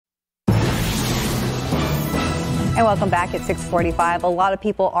And welcome back at 6:45. A lot of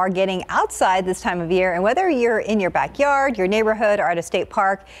people are getting outside this time of year, and whether you're in your backyard, your neighborhood, or at a state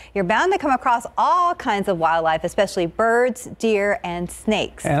park, you're bound to come across all kinds of wildlife, especially birds, deer, and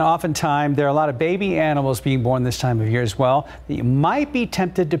snakes. And oftentimes there are a lot of baby animals being born this time of year as well that you might be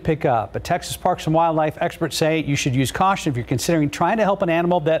tempted to pick up. But Texas Parks and Wildlife experts say you should use caution if you're considering trying to help an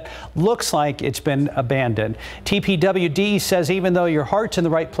animal that looks like it's been abandoned. TPWD says even though your heart's in the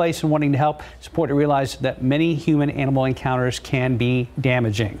right place and wanting to help, it's important to realize that many human-animal encounters can be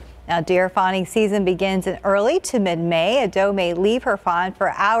damaging. Now, deer fawning season begins in early to mid-May. A doe may leave her fawn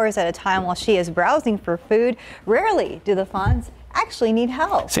for hours at a time while she is browsing for food. Rarely do the fawns actually need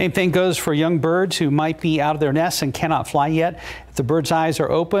help. Same thing goes for young birds who might be out of their nests and cannot fly yet. If the bird's eyes are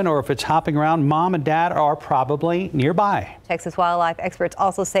open or if it's hopping around, mom and dad are probably nearby. Texas wildlife experts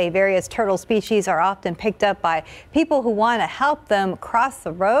also say various turtle species are often picked up by people who want to help them cross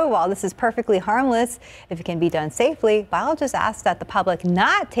the road. While this is perfectly harmless, if it can be done safely, biologists ask that the public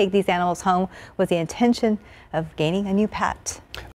not take these animals home with the intention of gaining a new pet.